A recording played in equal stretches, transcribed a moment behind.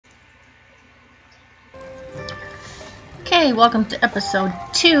Hey, welcome to episode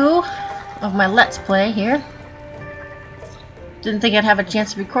 2 of my Let's Play here. Didn't think I'd have a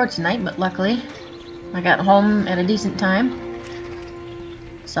chance to record tonight, but luckily I got home at a decent time.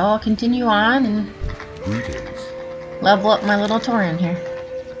 So I'll continue on and level up my little Tauren here.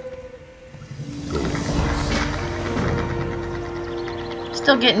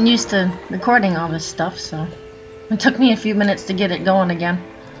 Still getting used to recording all this stuff, so it took me a few minutes to get it going again.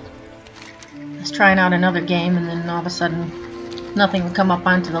 I was trying out another game and then all of a sudden nothing would come up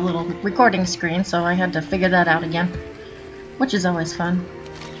onto the little recording screen, so I had to figure that out again, which is always fun.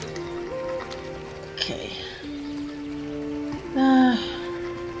 Okay.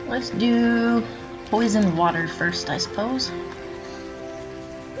 Let's do poison water first, I suppose.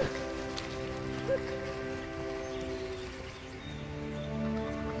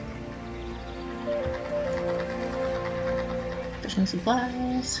 Fishing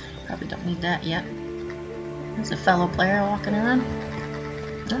supplies. Probably don't need that yet. There's a fellow player walking around.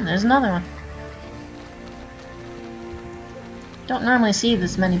 Oh, there's another one. Don't normally see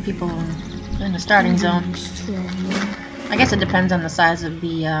this many people in the starting zone. I guess it depends on the size of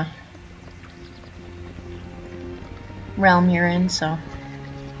the realm you're in, so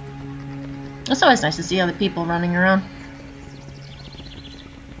it's always nice to see other people running around.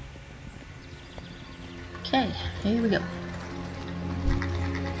 Okay, here we go.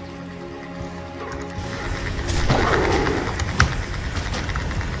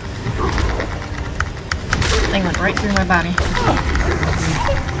 Thing went right through my body.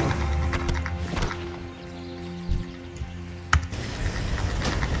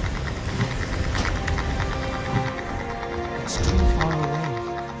 It's too far away.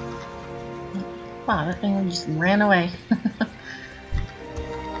 Wow, that thing just ran away.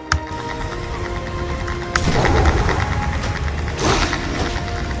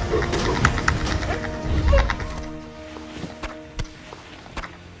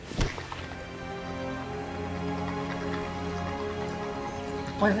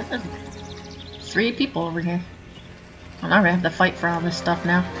 Boy, there's 3 people over here. Well, now we have to fight for all this stuff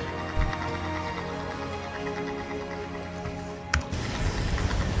now.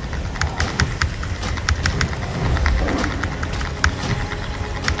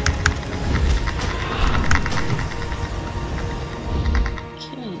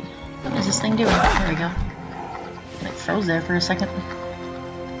 Okay, what is this thing doing? There we go. It froze there for a second.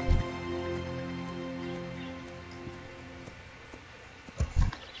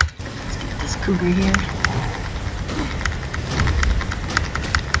 Cougar here.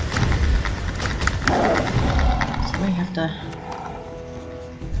 So we have to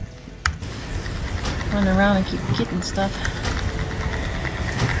run around and keep getting stuff.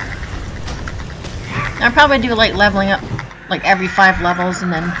 I'll probably do like leveling up like every 5 levels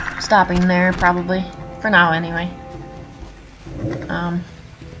and then stopping there probably. For now anyway. I'm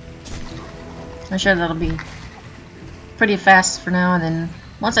sure that'll be pretty fast for now, and then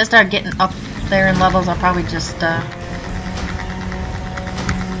once I start getting up there in levels, I'll probably just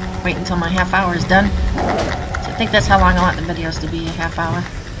wait until my half hour is done. So I think that's how long I want the videos to be, a half hour.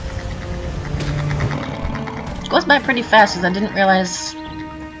 Which goes by pretty fast, because I didn't realize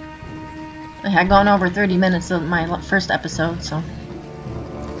I had gone over 30 minutes of my first episode, so.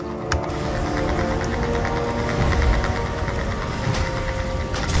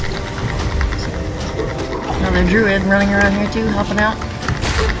 Another druid running around here too, helping out.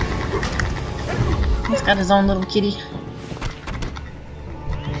 He's got his own little kitty.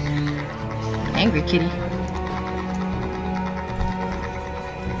 Angry kitty.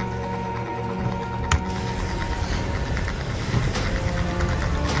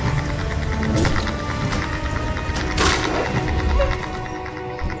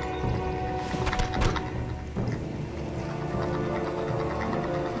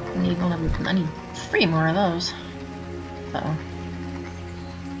 I need 3 more of those. Uh-oh.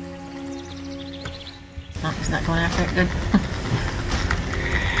 Oh, he's not going after it. Good.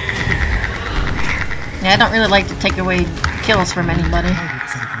 Yeah, I don't really like to take away kills from anybody.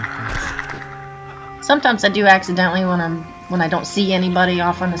 Sometimes I do accidentally when I don't see anybody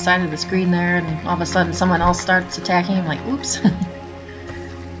off on the side of the screen there, and all of a sudden someone else starts attacking. I'm like, oops.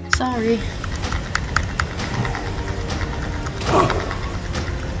 Sorry.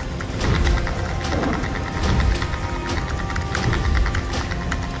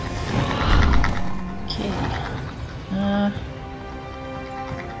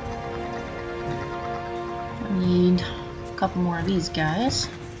 Need a couple more of these guys.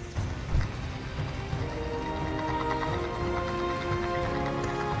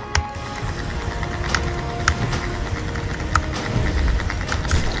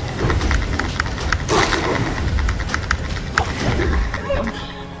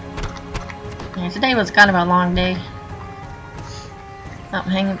 today was kind of a long day. Out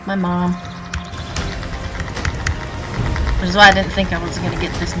hanging with my mom. Which is why I didn't think I was going to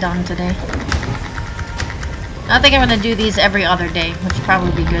get this done today. I think I'm going to do these every other day, which would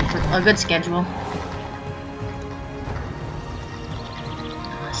probably be good for a good schedule.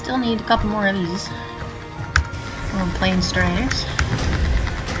 I still need a couple more of these. Plain striders.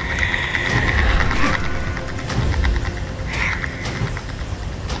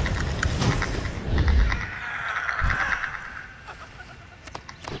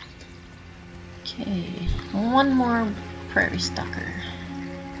 Okay, one more prairie stalker.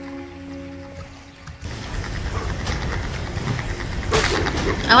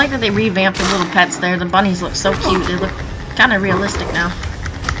 I like that they revamped the little pets there. The bunnies look so cute. They look kind of realistic now.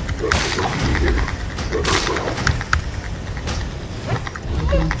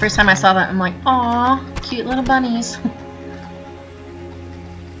 First time I saw that, I'm like, aw, cute little bunnies.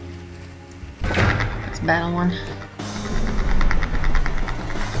 That's battle one.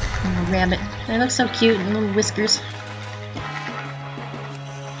 Little rabbit. They look so cute, and little whiskers.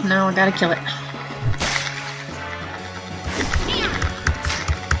 Now I gotta kill it. I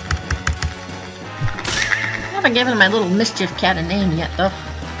haven't given my little Mischief cat a name yet, though.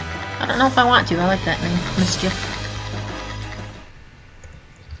 I don't know if I want to. I like that name, Mischief.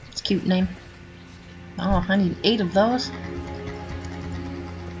 It's a cute name. Oh, I need 8 of those.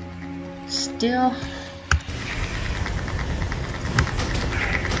 Still.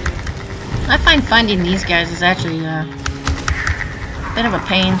 I find finding these guys is actually a bit of a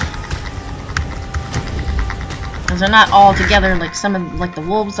pain. Because they're not all together like some of like the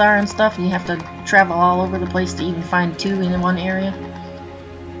wolves are and stuff. You have to travel all over the place to even find 2 in one area.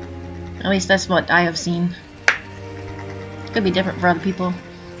 At least that's what I have seen. Could be different for other people.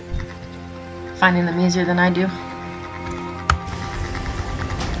 Finding them easier than I do.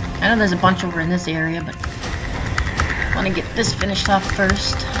 I know there's a bunch over in this area, but I want to get this finished off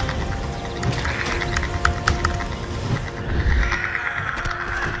first.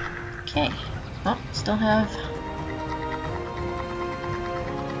 Okay. Oh, still have...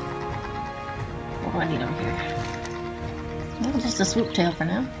 What do I need over here? Maybe just a swoop tail for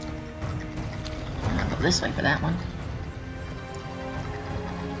now. I'll go this way for that one.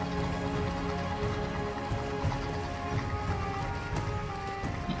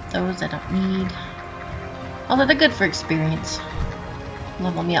 Those I don't need. Although they're good for experience.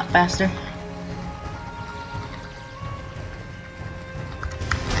 Level me up faster.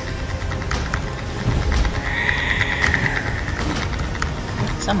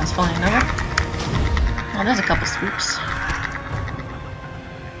 Someone's flying over. Oh, there's a couple swoops.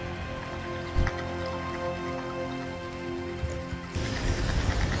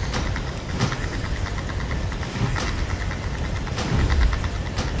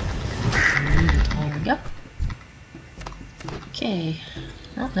 There we go. Okay.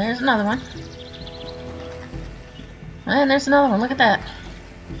 Oh, there's another one. And there's another one. Look at that.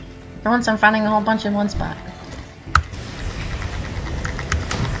 For once, I'm finding a whole bunch in one spot.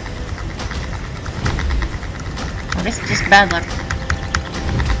 I guess it's just bad luck.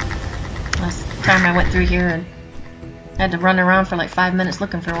 Last time I went through here and had to run around for like 5 minutes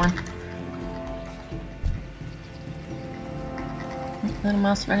looking for one. Little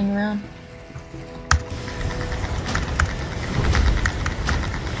mouse running around.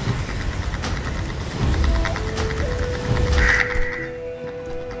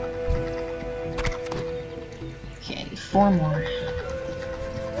 Okay, 4 more.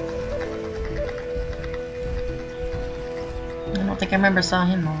 I don't think I remember saw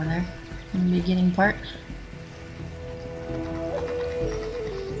him over there in the beginning part.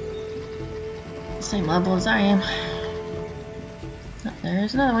 Same level as I am. Oh,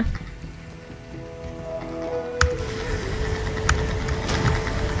 there's another one.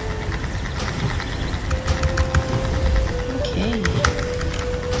 Okay.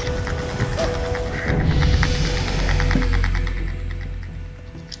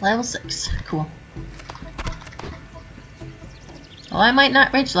 Level 6. Cool. Well, I might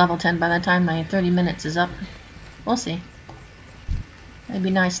not reach level 10 by the time my 30 minutes is up. We'll see. That'd be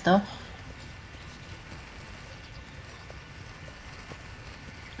nice, though.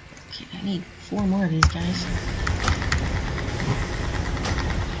 Okay, I need 4 more of these guys.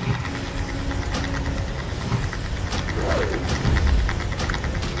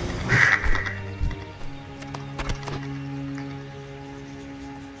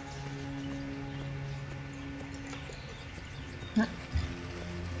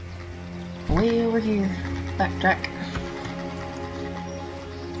 Way over here. Backtrack.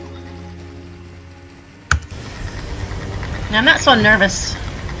 Now, I'm not so nervous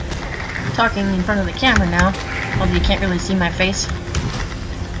talking in front of the camera now, although you can't really see my face.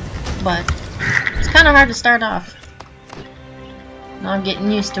 But it's kind of hard to start off. Now I'm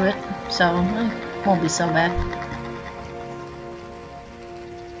getting used to it, so it won't be so bad.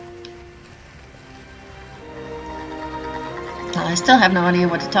 Well, I still have no idea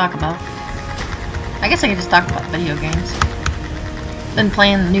what to talk about. I guess I could just talk about video games. Been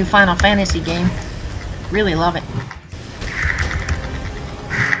playing the new Final Fantasy game. Really love it.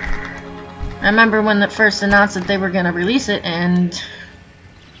 I remember when it first announced that they were going to release it, and,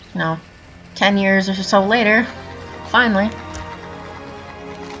 you know, 10 years or so later, finally.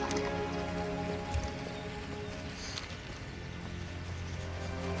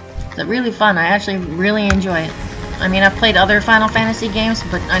 It's really fun. I actually really enjoy it. I mean, I've played other Final Fantasy games,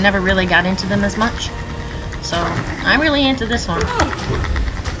 but I never really got into them as much. So, I'm really into this one.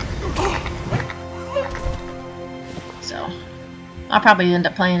 So, I'll probably end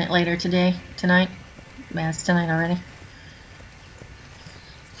up playing it later tonight. Yeah, it's tonight already.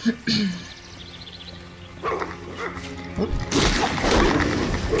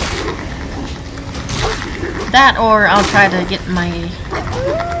 That, or I'll try to get my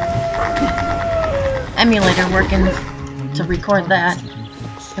emulator working to record that,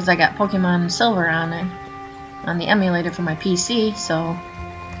 because I got Pokemon Silver on there, on the emulator for my PC, so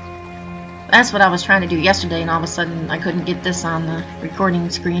that's what I was trying to do yesterday, and all of a sudden I couldn't get this on the recording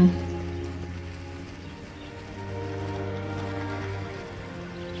screen.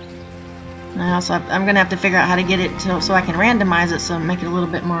 I'm gonna have to figure out how to get it so I can randomize it, so make it a little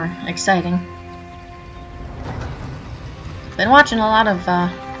bit more exciting. Been watching a lot of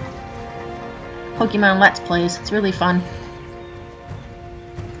Pokemon Let's Plays. It's really fun.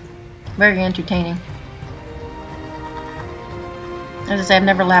 Very entertaining. As I say, I've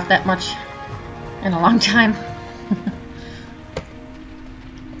never laughed that much in a long time.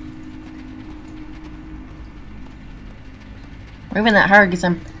 Or even that hard, because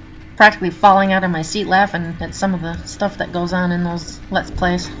I'm practically falling out of my seat laughing at some of the stuff that goes on in those Let's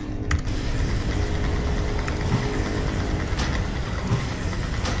Plays.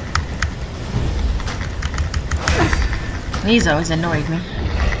 These always annoyed me.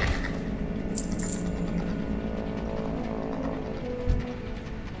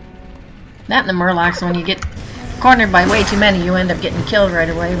 That and the Murlocs, when you get cornered by way too many, you end up getting killed right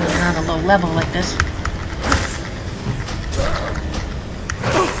away when you're on a low level like this.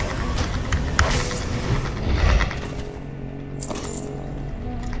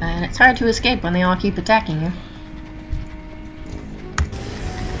 And it's hard to escape when they all keep attacking you.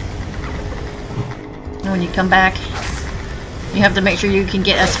 And when you come back, you have to make sure you can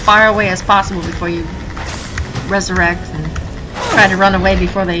get as far away as possible before you resurrect and try to run away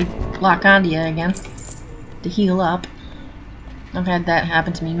before they lock onto you again to heal up. I've had that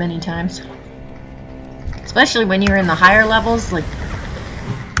happen to me many times. Especially when you're in the higher levels, like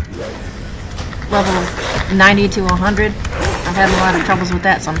level 90 to 100. I've had a lot of troubles with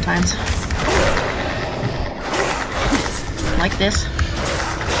that sometimes. Like this.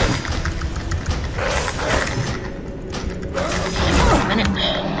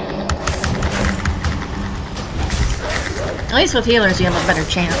 At least with healers you have a better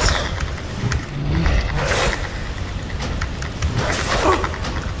chance.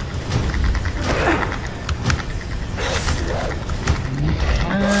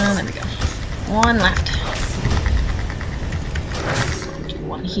 There we go. One left. Do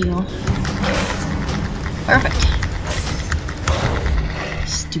one heal. Perfect.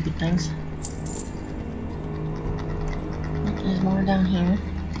 Stupid things. There's more down here.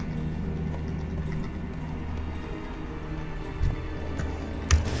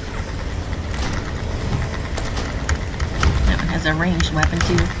 As a ranged weapon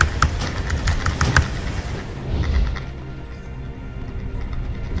too.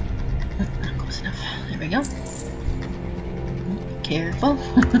 Not close enough. There we go. Careful.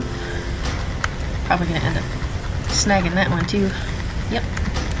 Probably gonna end up snagging that one too. Yep,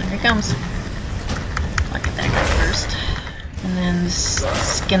 there it comes. I'll get that guy first. And then this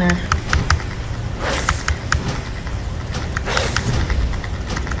Skinner.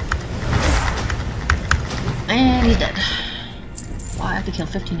 And he's dead. Wow, I have to kill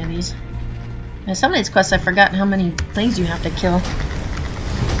 15 of these. Now, some of these quests I've forgotten how many things you have to kill.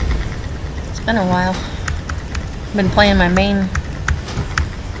 It's been a while. I've been playing my main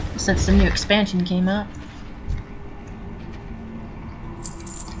since the new expansion came out.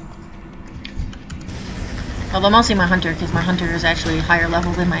 Although mostly my hunter, because my hunter is actually higher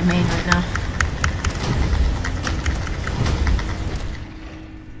level than my main right now.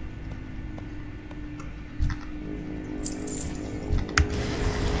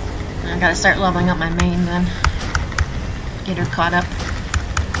 gotta start leveling up my main then. Get her caught up.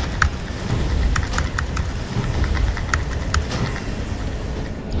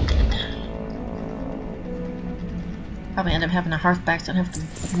 Probably end up having a hearth back so I don't have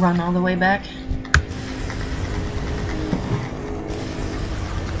to run all the way back.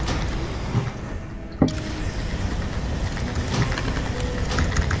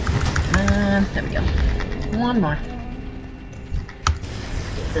 There we go. One more.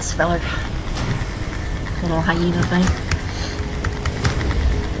 Get this feller. Little hyena thing.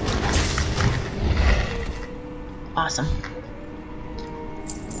 Awesome.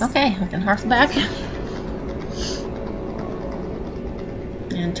 Okay, I can hearth back.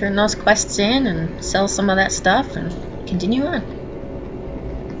 And turn those quests in and sell some of that stuff and continue on.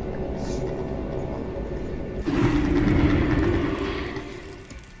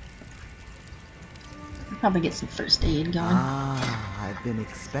 Probably get some first aid going. Ah, I've been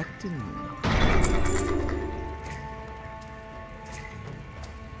expecting you.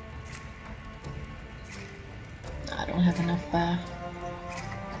 I don't have enough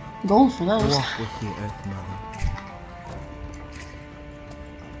gold for those. Walk with the Earth Mother.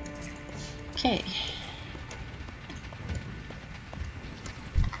 Okay.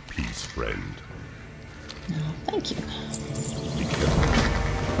 Peace, friend. No, thank you. Be careful.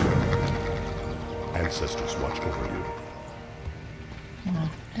 Ancestors watch over you. Oh,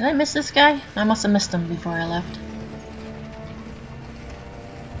 did I miss this guy? I must have missed him before I left.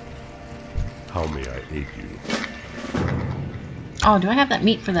 How may I aid you? Oh, do I have that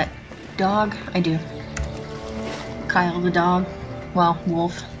meat for that dog? I do. Kyle the dog. Well,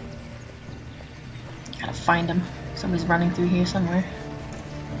 wolf. Gotta find him. Somebody's running through here somewhere.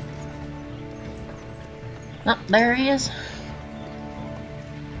 Oh, there he is.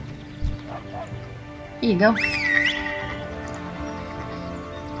 Here you go.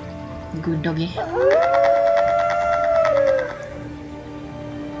 Good doggy.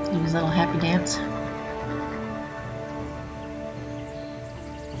 Do his little happy dance.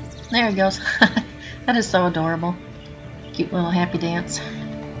 There he goes. That is so adorable. Cute little happy dance.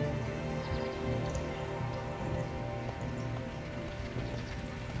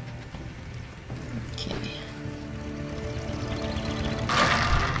 Okay.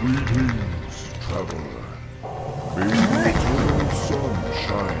 Greetings, traveler. May the eternal sun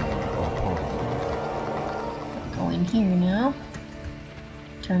shine upon you. Go in here now.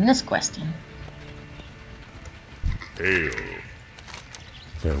 Turn this quest in. Hail.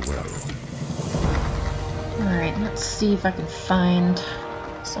 Farewell. Alright, let's see if I can find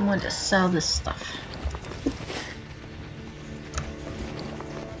someone to sell this stuff.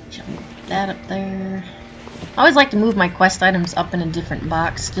 Shall we put that up there? I always like to move my quest items up in a different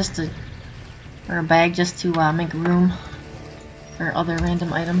box, just to, or a bag, just to make room for other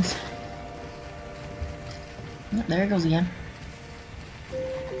random items. Oh, there it goes again.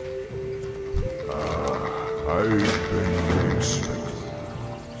 I've been expecting.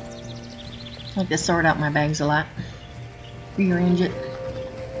 I like to sort out my bags a lot. Rearrange it.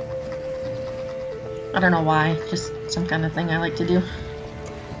 I don't know why, just some kind of thing I like to do.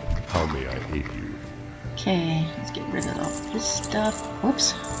 How may I aid you? Okay, let's get rid of all this stuff.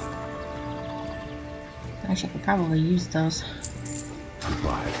 Whoops. Actually, I could probably use those.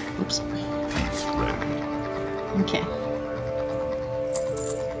 Goodbye. Oops. Peace, friend. Okay.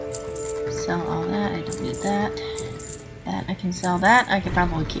 Sell all that. I don't need that. That I can sell. That I could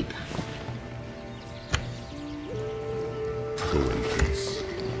probably keep. Go in peace.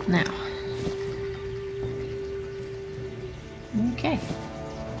 Now. Okay.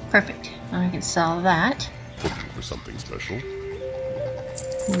 Perfect. Now I can sell that. Looking for something special?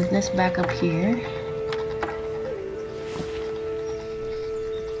 Move this back up here.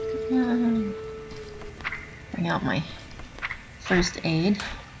 Bring out my first aid.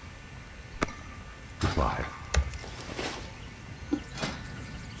 Goodbye.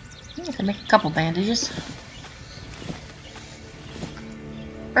 I can make a couple bandages.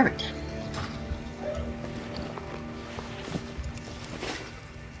 Perfect.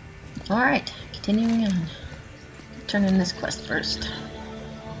 Alright, continuing on. Turn in this quest first.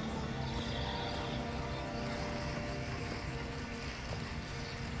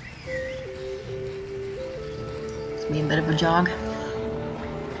 It's be a bit of a jog.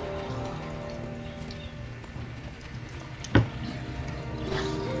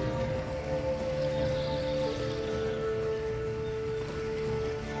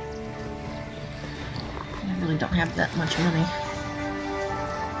 I really don't have that much money.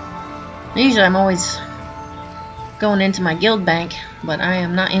 Usually I'm always going into my guild bank, but I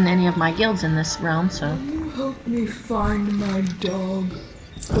am not in any of my guilds in this realm, so... Can you help me find my dog?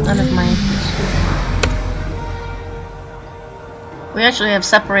 None of my... We actually have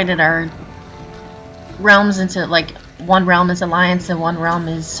separated our realms into, like, one realm is Alliance and one realm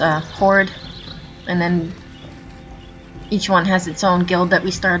is Horde. And then each one has its own guild that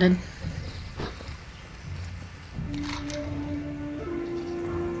we started.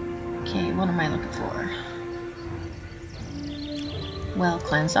 Okay, what am I looking for? Well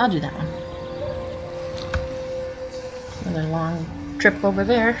cleansed, I'll do that one. Another long trip over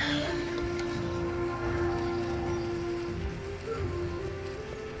there.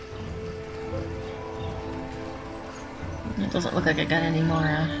 It doesn't look like I got any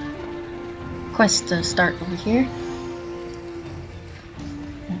more quests to start over here.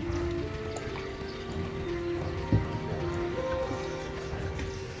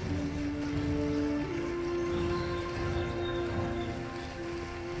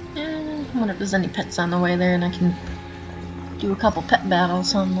 I wonder if there's any pets on the way there and I can do a couple pet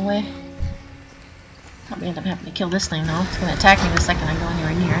battles on the way. Probably end up having to kill this thing though. It's going to attack me the second I go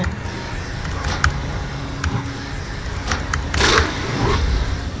anywhere near it.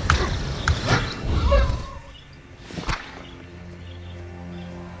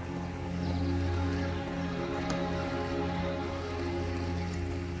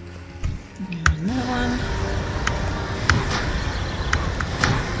 Another one.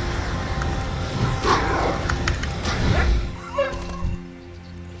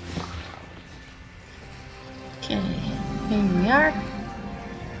 Okay, here we are.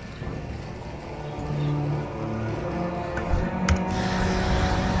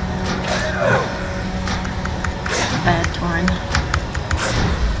 Bad Tauren.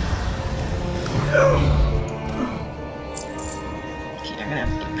 Okay, I'm gonna have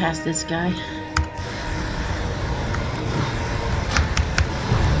to get past this guy.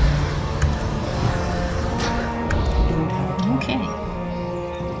 Okay.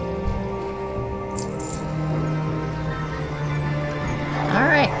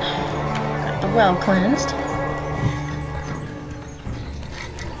 Alright. Got the well cleansed.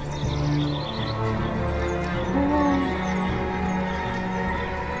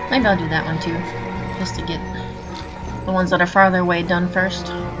 Maybe I'll do that one too. Just to get the ones that are farther away done first.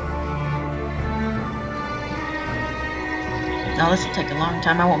 Oh, this will take a long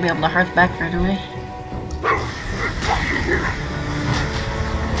time. I won't be able to hearth back right away.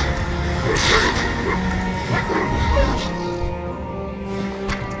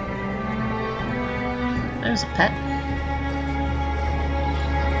 There's a pet.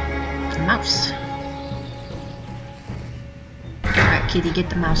 A mouse. Alright, kitty, get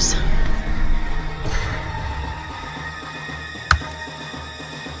the mouse.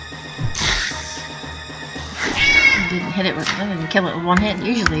 Didn't hit it with, I didn't kill it with one hit.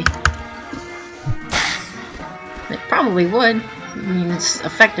 Usually it probably would. I mean, it's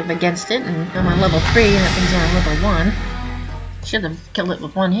effective against it, and I'm on level 3 and that thing's on level 1. Should have killed it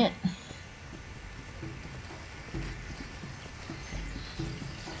with one hit.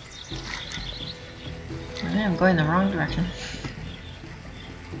 I'm going the wrong direction.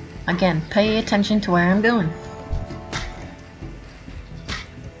 Again, pay attention to where I'm going.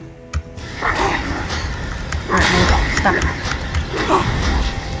 Alright, move on. Stop it.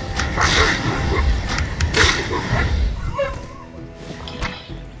 Okay.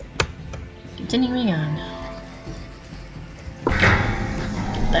 Continuing on.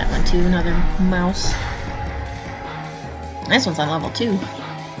 Get that one too, another mouse. This one's on level 2.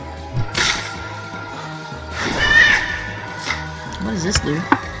 What does this do?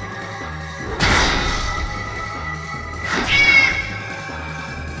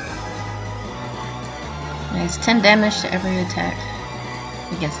 It's 10 damage to every attack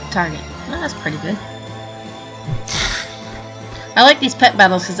against the target. Oh, that's pretty good. I like these pet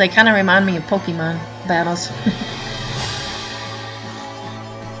battles because they kind of remind me of Pokemon battles.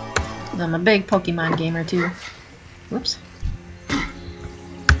 I'm a big Pokemon gamer too. Whoops.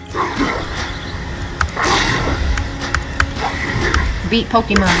 Beat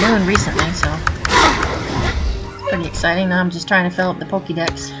Pokemon Moon recently, so it's pretty exciting. Now I'm just trying to fill up the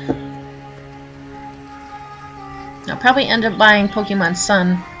Pokédex. I'll probably end up buying Pokemon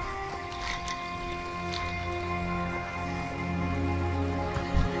Sun.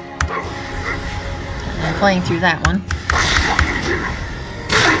 And I'm playing through that one.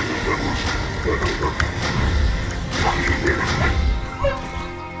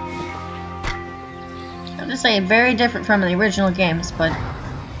 I have to say, very different from the original games, but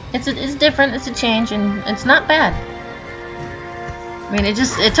it's different, it's a change, and it's not bad. I mean, it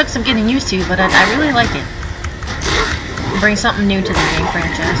took some getting used to, but I really like it. Bring something new to the game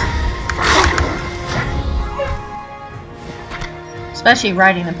franchise. Especially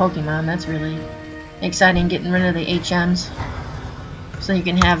riding the Pokemon, that's really exciting, getting rid of the HMs. So you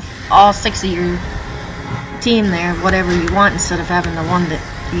can have all 6 of your team there, whatever you want, instead of having the one that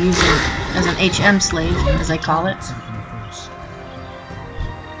you're using as an HM slave, as they call it.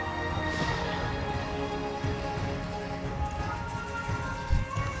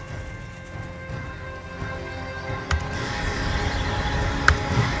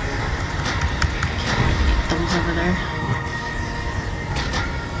 Those over there.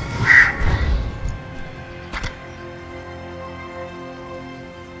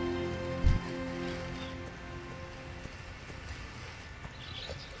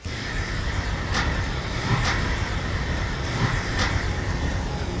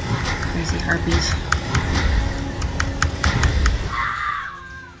 Crazy harpies.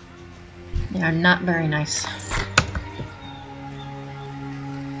 They are not very nice.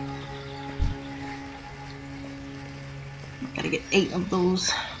 Gotta get 8 of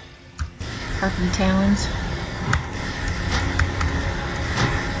those harpy talons.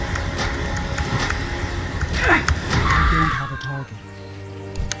 I don't have a target.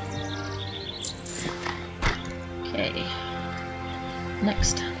 Okay.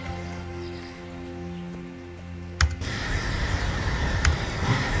 Next.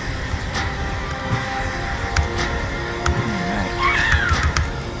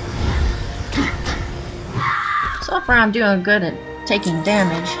 So far I'm doing good at taking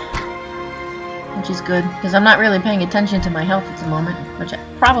damage, which is good, because I'm not really paying attention to my health at the moment, which I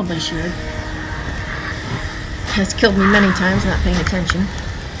probably should. It's killed me many times not paying attention.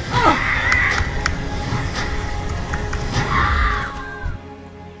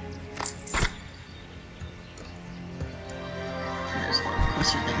 There's one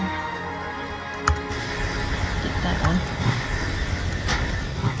closer there. Get that one.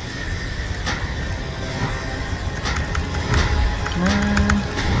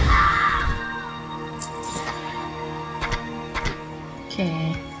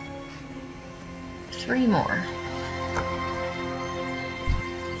 Okay. 3 more.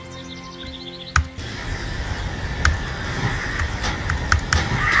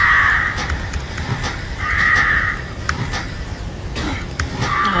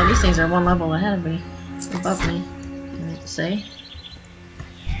 Oh, these things are 1 level ahead of me. Above me, I meant to say.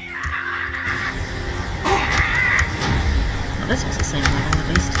 Oh, this was the same level at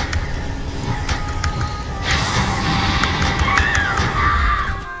least.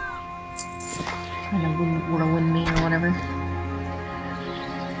 Kind of whirlwind me or whatever.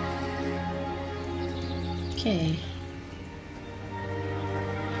 Okay.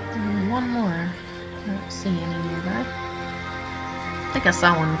 And 1 more. I don't see any nearby. I think I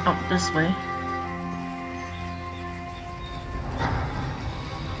saw one up this way.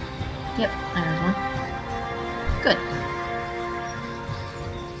 Yep, there's one. Good.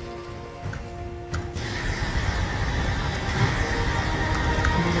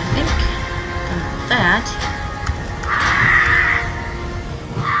 And I think that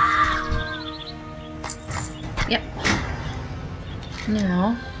yep.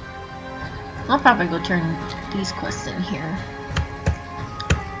 Now I'll probably go turn these quests in here.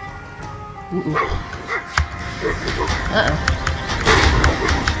 Ooh. Uh-oh.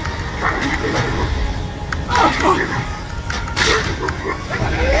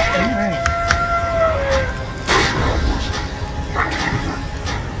 Alright.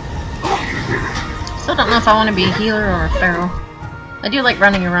 Still don't know if I want to be a healer or a feral. I do like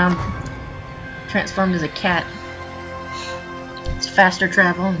running around transformed as a cat. It's faster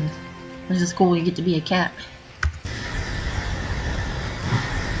travel and it's just cool you get to be a cat.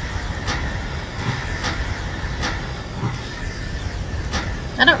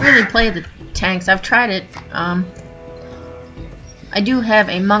 I don't really play the tanks. I've tried it. I do have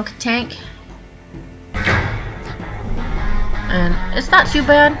a monk tank, and it's not too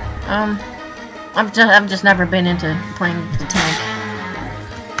bad. I've just never been into playing the tank.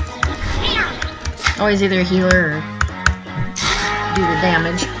 Always either a healer or do the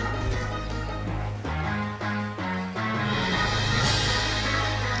damage.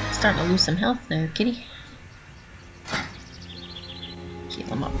 Starting to lose some health there, kitty. Keep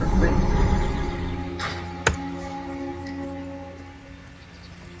them up real quick.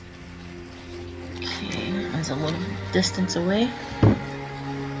 Okay, that's a little distance away.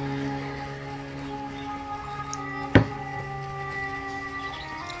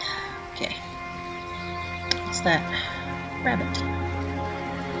 Okay. What's that? Rabbit.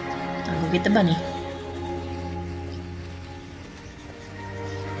 I'll go get the bunny.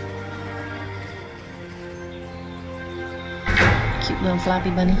 Cute little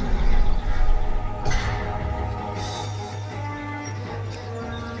floppy bunny.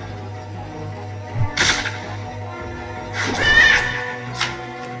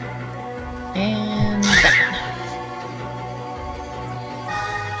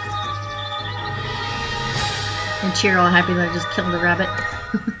 And cheer all happy that I just killed a rabbit.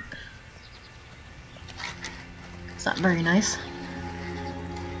 It's not very nice.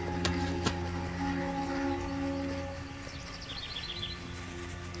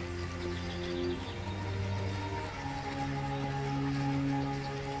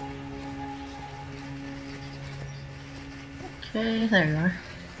 Okay, there you are.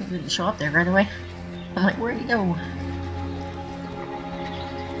 It didn't show up there right away. I'm like, where'd he go?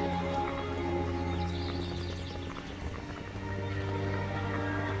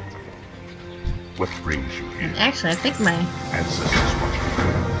 What brings you here? Actually, I think my... Ancestors watch you.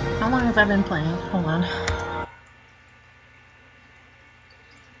 How long have I been playing? Hold on.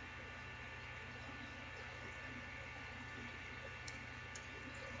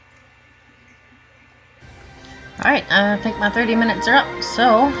 Alright, I think my 30 minutes are up,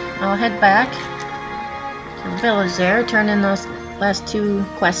 so I'll head back to the village there, turn in those last 2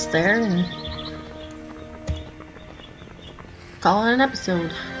 quests there, and call it an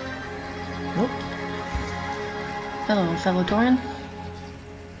episode. Nope. Hello, fellow Tauren.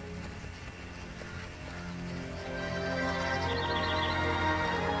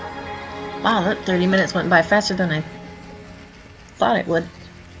 Wow, that 30 minutes went by faster than I thought it would.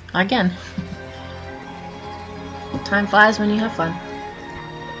 Again. Time flies when you have fun.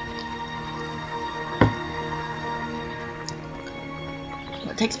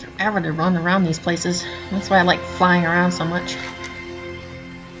 It takes forever to run around these places. That's why I like flying around so much.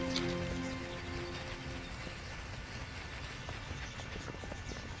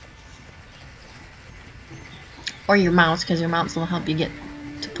 Or your mouse, because your mouse will help you get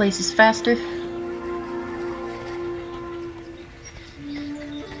to places faster.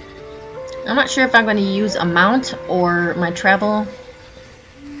 I'm not sure if I'm going to use a mount or my travel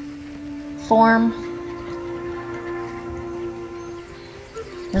form,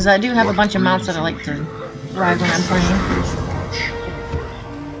 because I do have a bunch of mounts that I like to ride when I'm playing.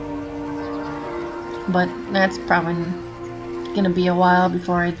 But that's probably going to be a while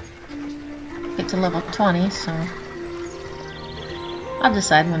before I get to level 20, so I'll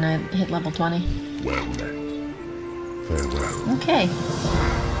decide when I hit level 20. Well met. Farewell. Okay.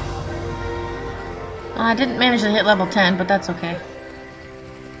 Well, I didn't manage to hit level 10, but that's okay.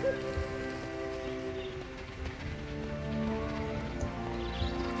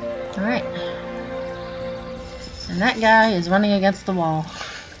 Alright. And that guy is running against the wall.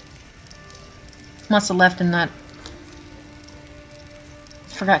 Must have left and not...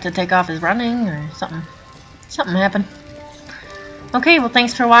 forgot to take off his running or something. Something happened. Okay, well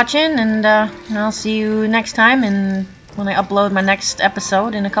thanks for watching, and I'll see you next time when I upload my next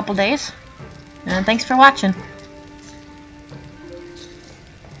episode in a couple days. And thanks for watching.